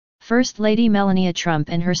First Lady Melania Trump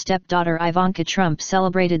and her stepdaughter Ivanka Trump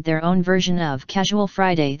celebrated their own version of Casual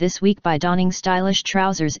Friday this week by donning stylish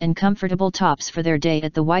trousers and comfortable tops for their day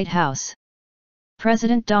at the White House.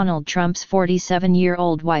 President Donald Trump's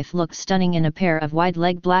 47-year-old wife looked stunning in a pair of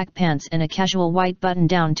wide-leg black pants and a casual white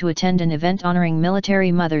button-down to attend an event honoring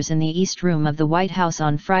military mothers in the East Room of the White House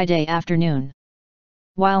on Friday afternoon.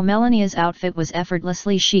 While Melania's outfit was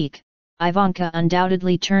effortlessly chic, Ivanka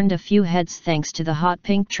undoubtedly turned a few heads thanks to the hot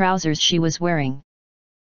pink trousers she was wearing.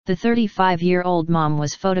 The 35-year-old mom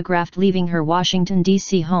was photographed leaving her Washington,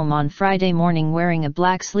 D.C. home on Friday morning wearing a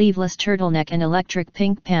black sleeveless turtleneck and electric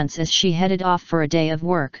pink pants as she headed off for a day of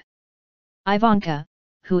work. Ivanka,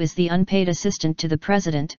 who is the unpaid assistant to the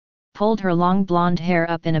president, pulled her long blonde hair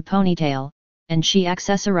up in a ponytail, and she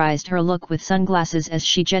accessorized her look with sunglasses as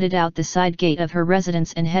she jetted out the side gate of her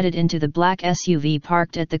residence and headed into the black SUV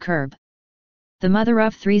parked at the curb. The mother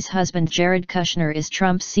of three's husband Jared Kushner is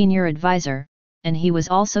Trump's senior advisor, and he was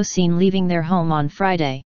also seen leaving their home on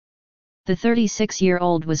Friday. The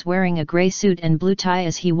 36-year-old was wearing a gray suit and blue tie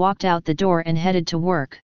as he walked out the door and headed to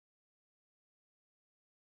work.